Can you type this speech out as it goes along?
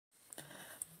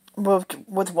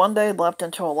With 1 day left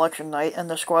until election night and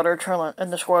the squatter trailing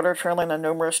in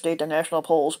numerous state and national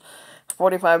polls,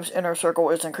 45's inner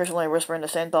circle is increasingly whispering the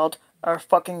same thought: "Our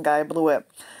fucking guy blew it."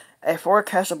 A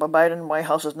forecast of a Biden White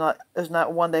House is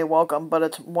not one they welcome, but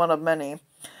it's one of many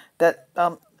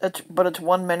it's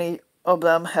one many of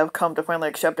them have come to finally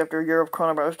accept after a year of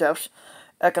coronavirus deaths,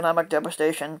 economic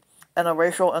devastation, and a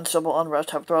racial and civil unrest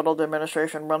have throttled the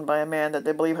administration run by a man that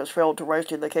they believe has failed to rise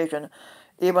to the occasion,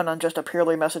 even on just a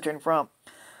purely messaging front.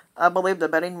 I believe the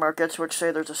betting markets, which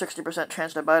say there's a 60%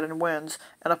 chance that Biden wins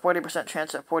and a 40%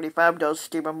 chance that 45 does,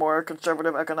 Stephen Moore, a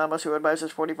conservative economist who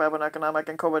advises 45 on economic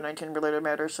and COVID-19 related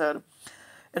matters, said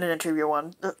in an interview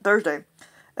on Thursday.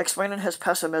 Explaining his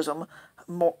pessimism,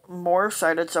 Moore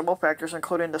cited several factors,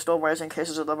 including the still rising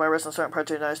cases of the virus in certain parts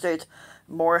of the United States.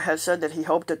 Moore has said that he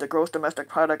hoped that the gross domestic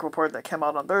product report that came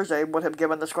out on Thursday would have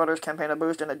given the Squatters campaign a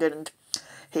boost, and it didn't.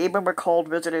 He even recalled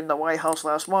visiting the White House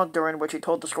last month, during which he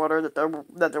told the Squatter that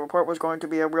the report was going to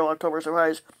be a real October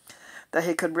surprise, that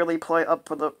he could really play up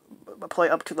to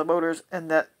the voters,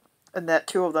 and that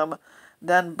two of them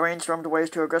then brainstormed ways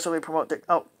to aggressively promote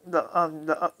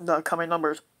the coming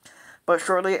numbers. But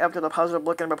shortly after the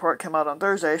positive-looking report came out on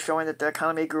Thursday, showing that the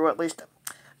economy grew at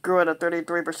a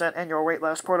 33% annual rate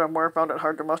last quarter, Moore found it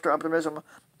hard to muster optimism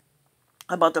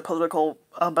about the political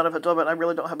benefits of it. "I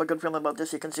really don't have a good feeling about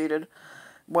this," he conceded.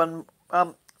 When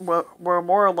we're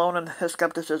more alone in his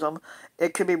skepticism,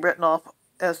 it could be written off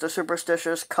as the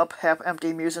superstitious, cup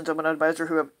half-empty musings of an advisor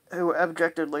who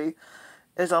abjectly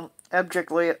is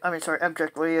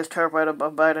terrified of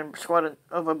a Biden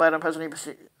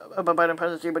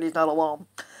presidency, but he's not alone.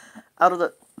 Out of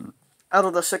the out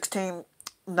of the 16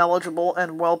 knowledgeable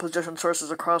and well-positioned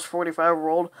sources across 45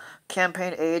 world,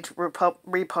 campaign aides,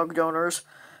 Repub donors,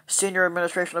 senior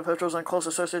administration officials, and close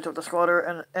associates of the squatter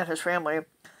and his family,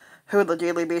 who the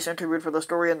Daily Beast interviewed for the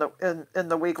story in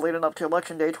the week leading up to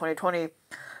Election Day 2020,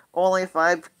 only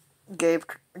 5 gave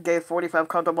 45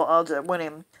 comfortable odds at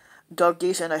winning. Doug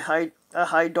Deason, a high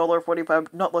 $45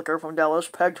 nutlicker from Dallas,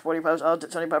 pegged 45's odds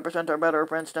at 75% or better,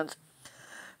 for instance.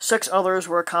 6 others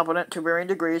were confident to varying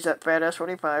degrees that Fat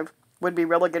 45 would be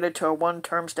relegated to a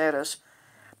one-term status.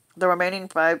 The remaining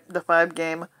five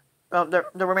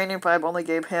only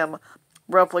gave him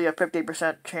roughly a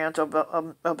 50% chance of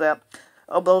that.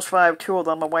 Of those 5, 2 of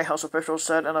them, a White House official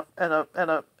said, and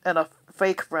a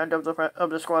fake friend of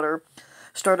the squatter,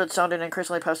 started sounding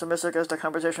increasingly pessimistic as the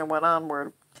conversation went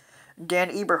onward.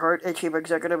 Dan Eberhardt, a chief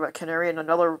executive at Canary and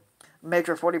another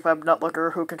major 45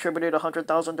 nutlicker who contributed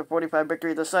 $100,000 to 45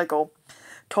 victory this cycle,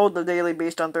 told the Daily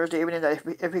Beast on Thursday evening that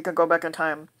if he could go back in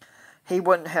time, he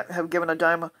wouldn't have given a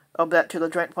dime of that to the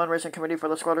joint fundraising committee for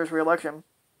the squatter's re-election.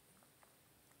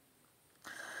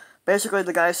 Basically,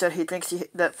 the guy said he thinks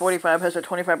that 45 has a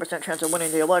 25% chance of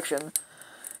winning the election.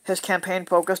 His campaign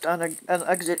focused on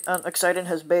exciting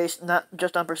his base, not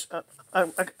just on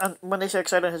when they say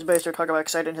exciting his base, they're talking about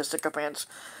exciting his sycophants,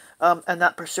 and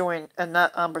not pursuing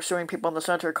people in the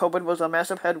center. COVID was a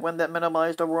massive headwind that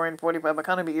minimized the roaring 45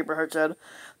 economy, Eberhardt said.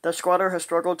 The squatter has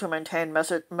struggled to maintain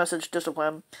message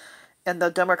discipline, and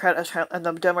the Democrats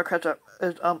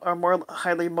are more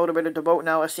highly motivated to vote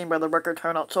now, as seen by the record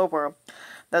turnout so far.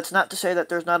 That's not to say that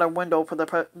there's not a window for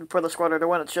the squatter to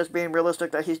win. It's just being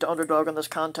realistic that he's the underdog in this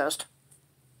contest.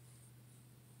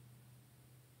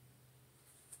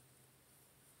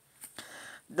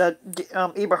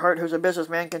 Eberhardt, who's a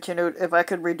businessman, continued, "If I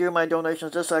could redo my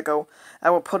donations this cycle,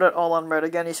 I would put it all on red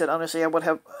again." He said, "Honestly, I would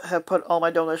have put all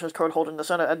my donations toward holding the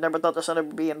Senate. I'd never thought the Senate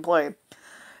would be in play."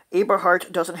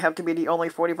 Eberhardt doesn't have to be the only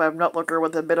 45 nutlooker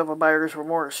with a bit of a buyer's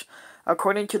remorse.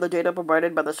 According to the data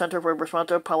provided by the Center for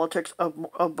Responsive Politics, of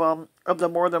the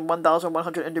more than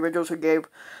 1,100 individuals who gave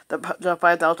the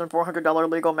 $5,400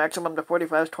 legal maximum to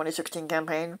 45's 2016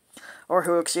 campaign, or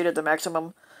who exceeded the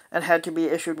maximum and had to be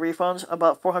issued refunds,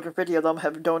 about 450 of them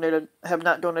have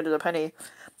not donated a penny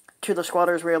to the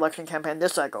squatter's re-election campaign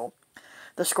this cycle.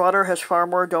 The squatter has far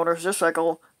more donors this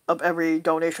cycle of every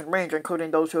donation range,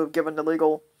 including those who have given the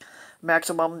legal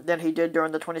maximum, than he did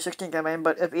during the 2016 campaign.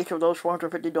 But if each of those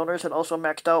 450 donors had also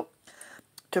maxed out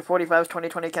to 45's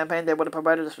 2020 campaign, they would have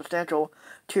provided a substantial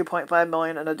 $2.5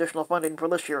 million in additional funding for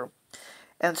this year.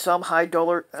 And some high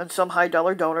dollar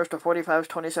donors to 45's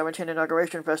 2017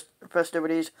 inauguration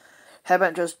festivities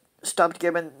haven't just stopped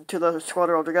giving to the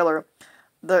squatter altogether.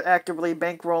 They're actively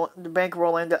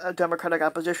bankrolling the Democratic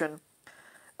opposition.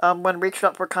 When reached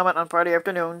up for comment on Friday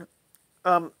afternoon,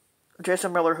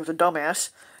 Jason Miller, who's a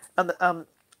dumbass, on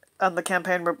the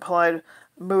campaign replied,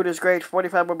 "Mood is great.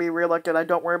 45 will be reelected. I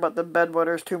don't worry about the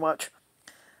bedwetters too much."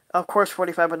 Of course,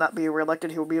 45 will not be reelected.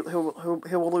 He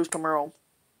will lose tomorrow.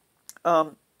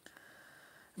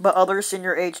 But others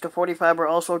senior age to 45 are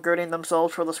also girding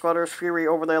themselves for the squatters' fury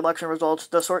over the election results.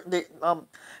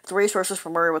 Three sources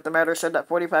familiar with the matter said that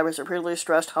 45 has repeatedly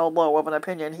stressed how low of an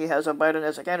opinion he has of Biden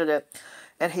as a candidate,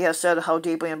 and he has said how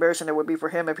deeply embarrassing it would be for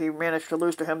him if he managed to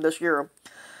lose to him this year.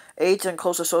 Aides and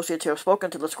close associates who have spoken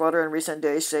to the squatter in recent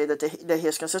days say that he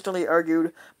has consistently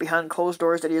argued behind closed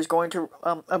doors that he is going to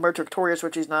emerge victorious,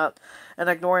 which he's not, and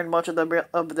ignoring much of the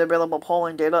available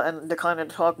polling data and declining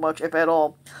to talk much, if at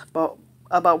all, but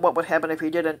about what would happen if he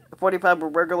didn't. 45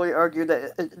 would regularly argue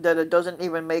that it doesn't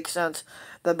even make sense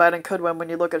that Biden could win when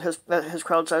you look at his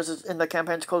crowd sizes in the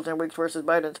campaign's closing weeks versus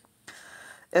Biden's.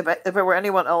 If it were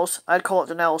anyone else, I'd call it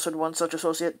denial, said one such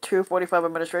associate. Two 45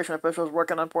 administration officials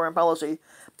working on foreign policy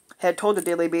had told the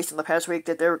Daily Beast in the past week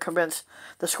that they were convinced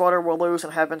the squatter will lose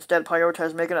and have instead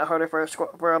prioritized making it harder for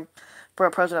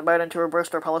President Biden to reverse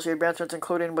their policy advancements,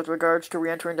 including with regards to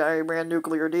re-entering the Iran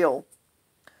nuclear deal.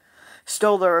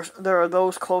 Still, there are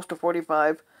those close to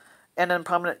 45 and in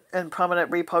prominent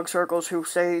repug circles who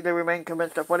say they remain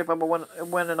convinced that 45 will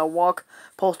win in a walk.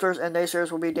 Pollsters and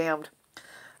naysayers will be damned.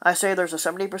 I say there's a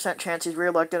 70% chance he's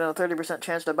reelected and a 30%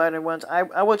 chance that Biden wins.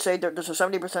 I would say that there's a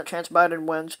 70% chance Biden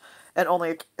wins and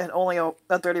only a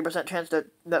 30% chance that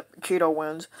Cheeto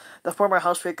wins, the former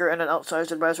House Speaker and an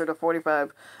outsized advisor to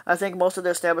 45. I think most of the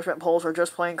establishment polls are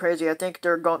just plain crazy. I think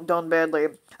they're done badly.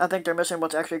 I think they're missing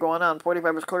what's actually going on.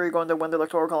 45 is clearly going to win the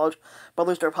Electoral College, but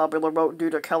lose their popular vote due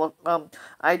to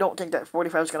I don't think that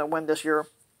 45 is going to win this year.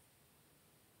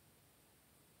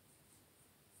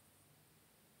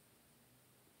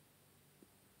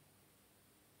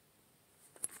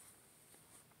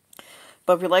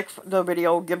 But if you like the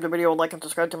video, give the video a like and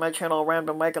subscribe to my channel,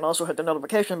 Random Mike, and also hit the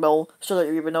notification bell so that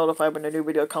you'll be notified when a new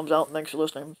video comes out. Thanks for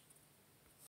listening.